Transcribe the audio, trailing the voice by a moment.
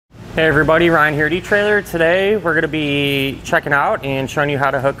Hey everybody, Ryan here at eTrailer. Today we're going to be checking out and showing you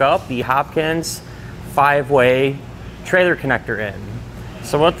how to hook up the Hopkins 5-way trailer connector in.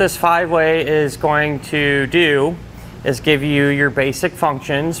 So what this 5-way is going to do is give you your basic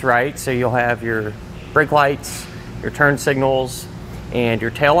functions, right? So you'll have your brake lights, your turn signals, and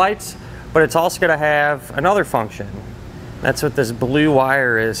your tail lights, but it's also going to have another function. That's what this blue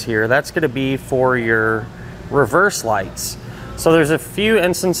wire is here. That's going to be for your reverse lights. So there's a few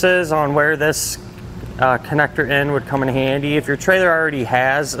instances on where this connector in would come in handy. If your trailer already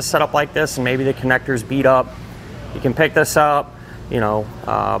has a setup like this and maybe the connector's beat up, you can pick this up,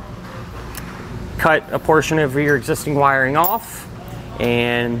 cut a portion of your existing wiring off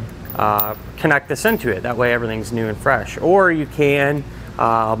and connect this into it. That way everything's new and fresh. Or you can,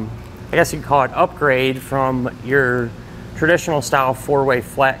 I guess you could call it upgrade from your traditional style 4-way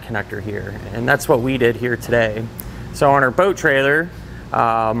flat connector here. And that's what we did here today. So on our boat trailer,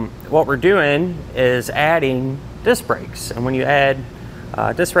 what we're doing is adding disc brakes. And when you add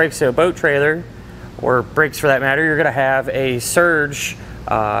disc brakes to a boat trailer, or brakes for that matter, you're going to have a surge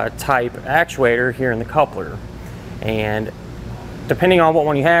type actuator here in the coupler. And depending on what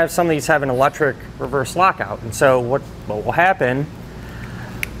one you have, some of these have an electric reverse lockout. And so what will happen,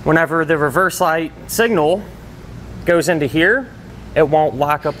 whenever the reverse light signal goes into here, it won't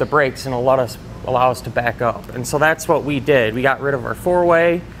lock up the brakes and allow us to back up. And so that's what we did. We got rid of our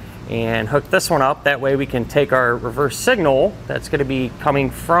 4-way and hooked this one up. That way we can take our reverse signal that's going to be coming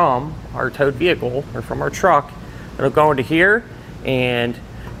from our towed vehicle or from our truck. It'll go into here and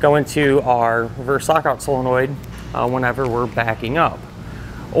go into our reverse lockout solenoid whenever we're backing up.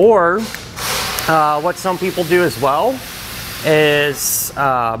 Or what some people do as well is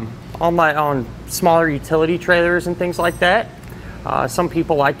on smaller utility trailers and things like that, some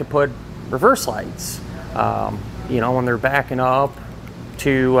people like to put reverse lights, when they're backing up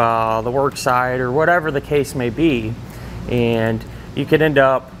to the work site or whatever the case may be. And you could end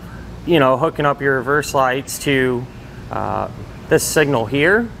up, hooking up your reverse lights to this signal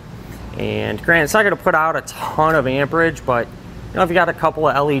here. And granted, it's not going to put out a ton of amperage, but if you got a couple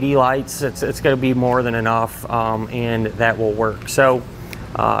of LED lights, it's going to be more than enough, and that will work. So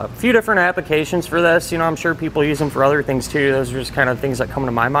a few different applications for this. I'm sure people use them for other things too. Those are just kind of things that come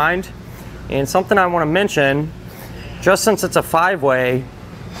to my mind. And something I want to mention, just since it's a 5-way,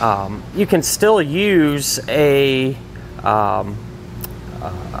 you can still use a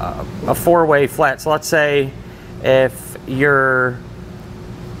 4-way flat. So let's say if your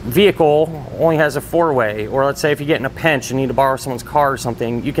vehicle only has a 4-way, or let's say if you get in a pinch and need to borrow someone's car or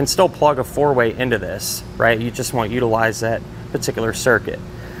something, you can still plug a 4-way into this, right? You just won't utilize that particular circuit.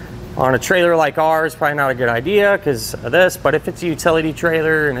 On a trailer like ours, probably not a good idea because of this, but if it's a utility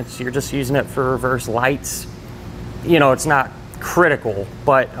trailer and you're just using it for reverse lights, it's not critical.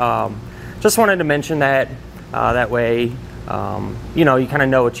 But just wanted to mention that, that way, you kind of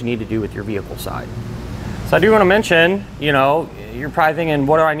know what you need to do with your vehicle side. So I do want to mention, you're probably thinking,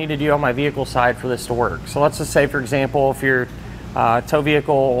 what do I need to do on my vehicle side for this to work? So let's just say, for example, if your tow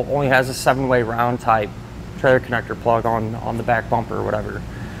vehicle only has a 7-way round type trailer connector plug on the back bumper or whatever.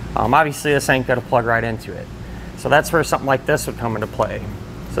 Obviously this ain't going to plug right into it. So that's where something like this would come into play.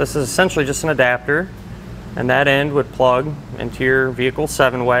 So this is essentially just an adapter, and that end would plug into your vehicle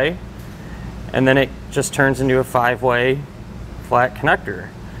 7-way, and then it just turns into a 5-way flat connector.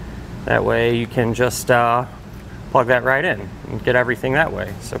 That way you can just plug that right in and get everything that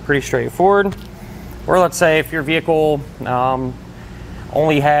way. So pretty straightforward. Or let's say if your vehicle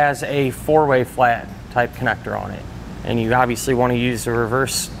only has a 4-way flat type connector on it, and you obviously want to use the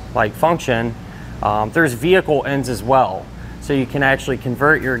reverse light function, there's vehicle ends as well. So you can actually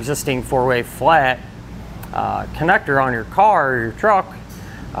convert your existing 4-way flat connector on your car or your truck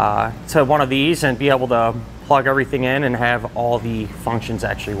to one of these and be able to plug everything in and have all the functions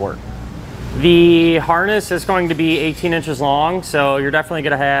actually work. The harness is going to be 18 inches long, so you're definitely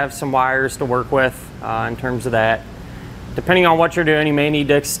going to have some wires to work with in terms of that. Depending on what you're doing, you may need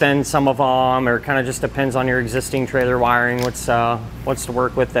to extend some of them, or kind of just depends on your existing trailer wiring, what's to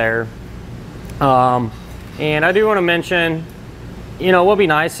work with there. And I do want to mention, it would be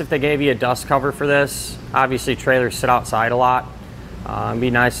nice if they gave you a dust cover for this. Obviously trailers sit outside a lot. It'd be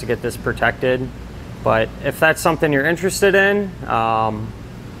nice to get this protected. But if that's something you're interested in,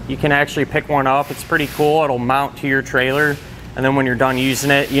 you can actually pick one up. It's pretty cool. It'll mount to your trailer, and then when you're done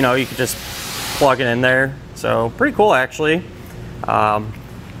using it, you can just plug it in there. So pretty cool actually.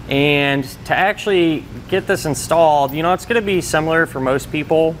 And to actually get this installed, it's going to be similar for most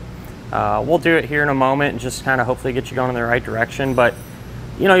people. We'll do it here in a moment and just kind of hopefully get you going in the right direction. But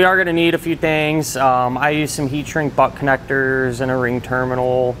you know, you are going to need a few things. I use some heat shrink butt connectors and a ring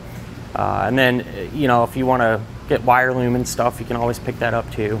terminal, And then, you know, if you want to get wire loom and stuff, you can always pick that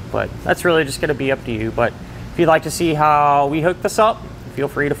up too. But that's really just going to be up to you. But if you'd like to see how we hook this up, feel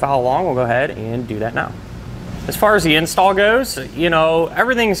free to follow along. We'll go ahead and do that now. As far as the install goes, you know,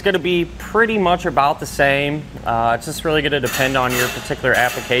 everything's going to be pretty much about the same. It's just really going to depend on your particular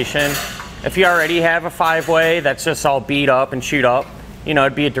application. If you already have a 5-way that's just all beat up and chewed up, you know,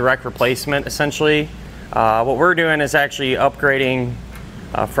 it'd be a direct replacement essentially. What we're doing is actually upgrading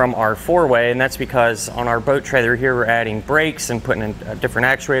from our 4-way, and that's because on our boat trailer here we're adding brakes and putting in a different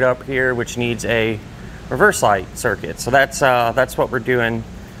actuator up here, which needs a reverse light circuit. So that's what we're doing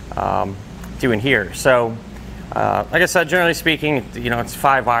here. So like I said, generally speaking, you know, it's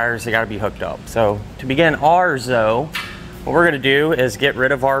 5 wires, they got to be hooked up. So to begin ours though, what we're going to do is get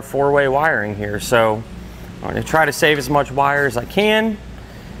rid of our 4-way wiring here. So I'm going to try to save as much wire as I can,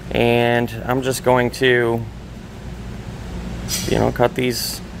 and I'm just going to, you know, cut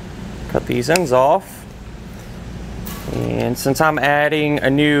these ends off. And since I'm adding a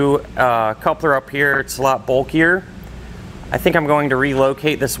new coupler up here, it's a lot bulkier. I think I'm going to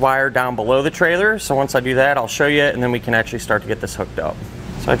relocate this wire down below the trailer. So once I do that, I'll show you, and then we can actually start to get this hooked up.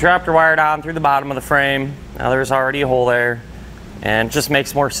 So I dropped the wire down through the bottom of the frame. Now there's already a hole there, and it just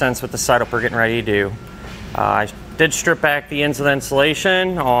makes more sense with the setup we're getting ready to do. I did strip back the ends of the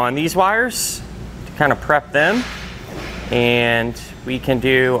insulation on these wires to kind of prep them, and we can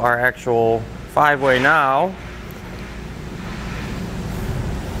do our actual 5-way now.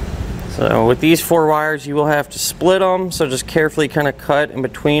 So with these 4 wires, you will have to split them, so just carefully kind of cut in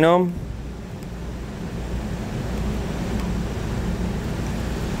between them.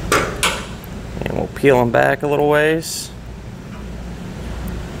 And we'll peel them back a little ways.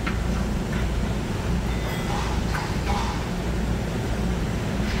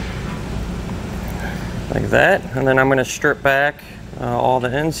 Like that. And then I'm going to strip back all the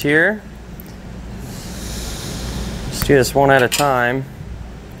ends here. Let's do this one at a time.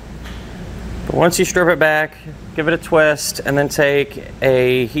 But once you strip it back, give it a twist, and then take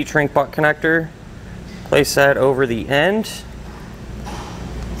a heat shrink butt connector, place that over the end,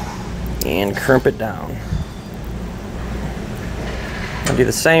 and crimp it down. I'll do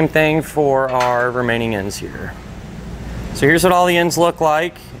the same thing for our remaining ends here. So here's what all the ends look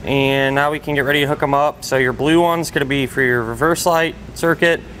like, and now we can get ready to hook them up. So your blue one's going to be for your reverse light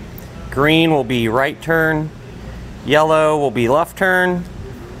circuit, green will be right turn, yellow will be left turn,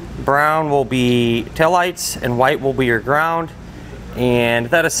 brown will be taillights, and white will be your ground. And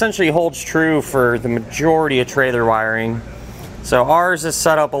that essentially holds true for the majority of trailer wiring. So ours is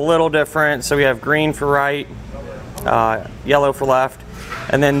set up a little different. So we have green for right, yellow for left,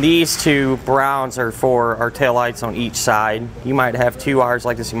 and then these 2 browns are for our taillights on each side. You might have 2 wires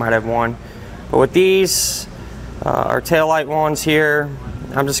like this, you might have 1. But with these, our taillight ones here,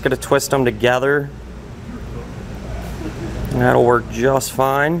 I'm just going to twist them together. And that'll work just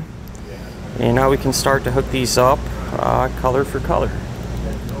fine. And now we can start to hook these up color for color.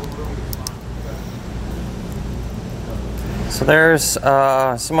 So there's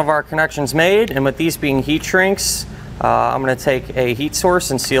some of our connections made, and with these being heat shrinks, I'm going to take a heat source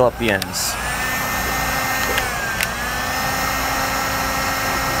and seal up the ends.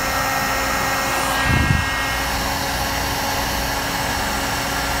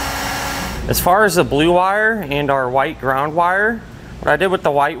 As far as the blue wire and our white ground wire, what I did with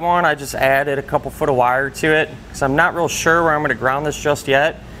the white one, I just added a couple foot of wire to it, because I'm not real sure where I'm going to ground this just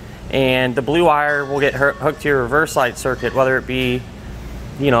yet. And the blue wire will get hooked to your reverse light circuit, whether it be,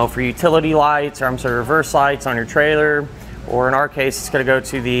 you know, for utility lights, or I'm sorry, reverse lights on your trailer, or in our case, it's going to go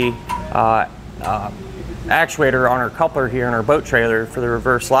to the actuator on our coupler here in our boat trailer for the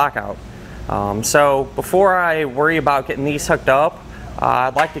reverse lockout. So before I worry about getting these hooked up,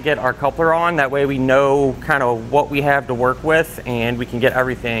 I'd like to get our coupler on. That way we know kind of what we have to work with, and we can get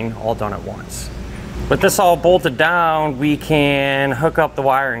everything all done at once. With this all bolted down, we can hook up the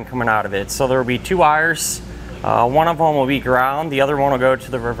wiring coming out of it. So there will be 2 wires. One of them will be ground, the other one will go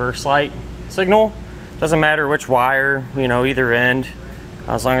to the reverse light signal. Doesn't matter which wire, you know, either end,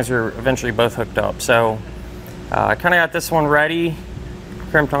 as long as you're eventually both hooked up. So I kind of got this one ready,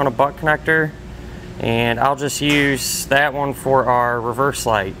 crimped on a butt connector, and I'll just use that one for our reverse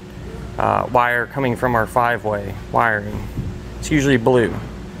light wire coming from our 5-way wiring. It's usually blue.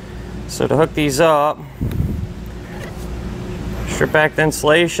 So to hook these up, strip back the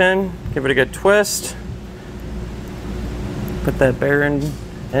insulation, give it a good twist, put that bare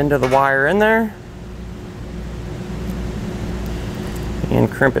end of the wire in there, and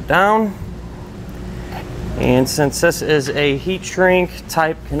crimp it down. And since this is a heat shrink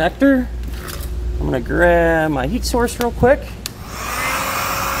type connector, I'm going to grab my heat source real quick.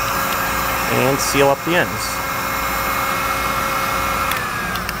 and seal up the ends.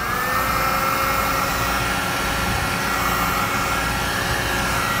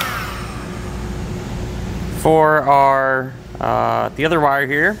 For our the other wire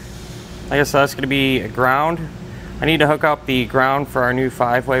here, I guess that's going to be a ground. I need to hook up the ground for our new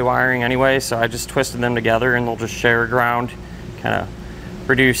 5-way wiring anyway, so I just twisted them together and they'll just share a ground, kind of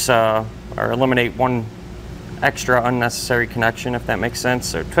reduce or eliminate one extra unnecessary connection, if that makes sense.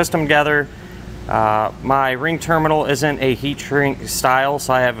 So twist them together. My ring terminal isn't a heat shrink style,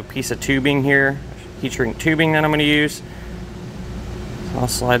 so I have a piece of tubing here, heat shrink tubing that I'm going to use. So I'll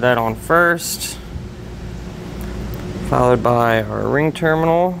slide that on first, followed by our ring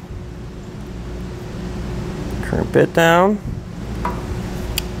terminal. Current bit down.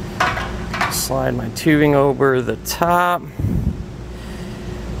 Slide my tubing over the top.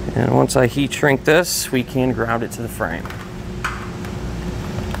 And once I heat shrink this, we can ground it to the frame.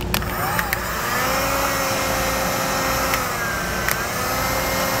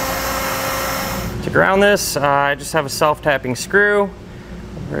 To ground this, I just have a self-tapping screw.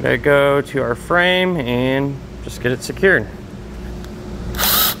 We're going to go to our frame and just get it secured.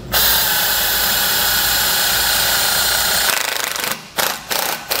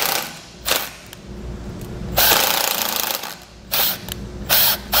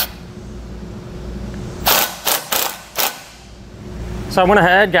 So I went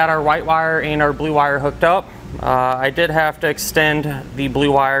ahead, got our white wire and our blue wire hooked up. I did have to extend the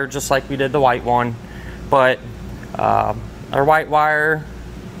blue wire just like we did the white one, but our white wire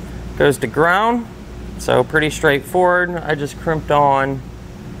goes to ground, so pretty straightforward. I just crimped on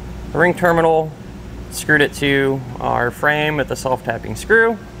the ring terminal, screwed it to our frame with the self-tapping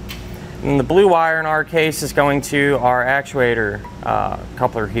screw, and the blue wire in our case is going to our actuator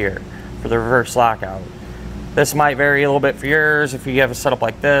coupler here for the reverse lockout. This might vary a little bit for yours. If you have a setup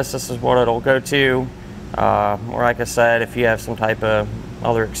like this is what it'll go to. Or like I said, if you have some type of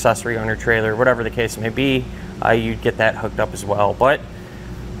other accessory on your trailer, whatever the case may be, you'd get that hooked up as well. But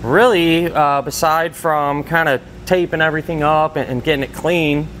really, beside from kind of taping everything up and getting it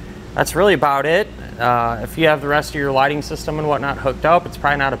clean, that's really about it. If you have the rest of your lighting system and whatnot hooked up, it's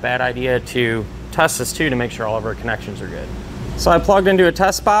probably not a bad idea to test this too to make sure all of our connections are good. So I plugged into a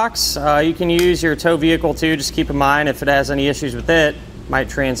test box. You can use your tow vehicle too, just keep in mind if it has any issues with it, might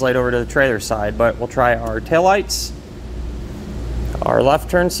translate over to the trailer side, but we'll try our taillights, our left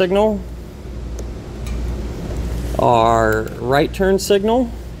turn signal, our right turn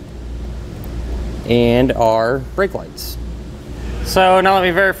signal, and our brake lights. So now that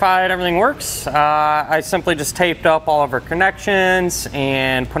we verified everything works, I simply just taped up all of our connections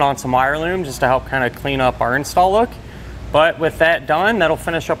and put on some wire loom just to help kind of clean up our install look. But with that done, that'll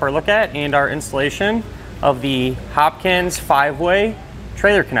finish up our look at and our installation of the Hopkins 5-way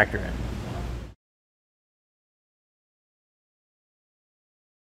trailer connector.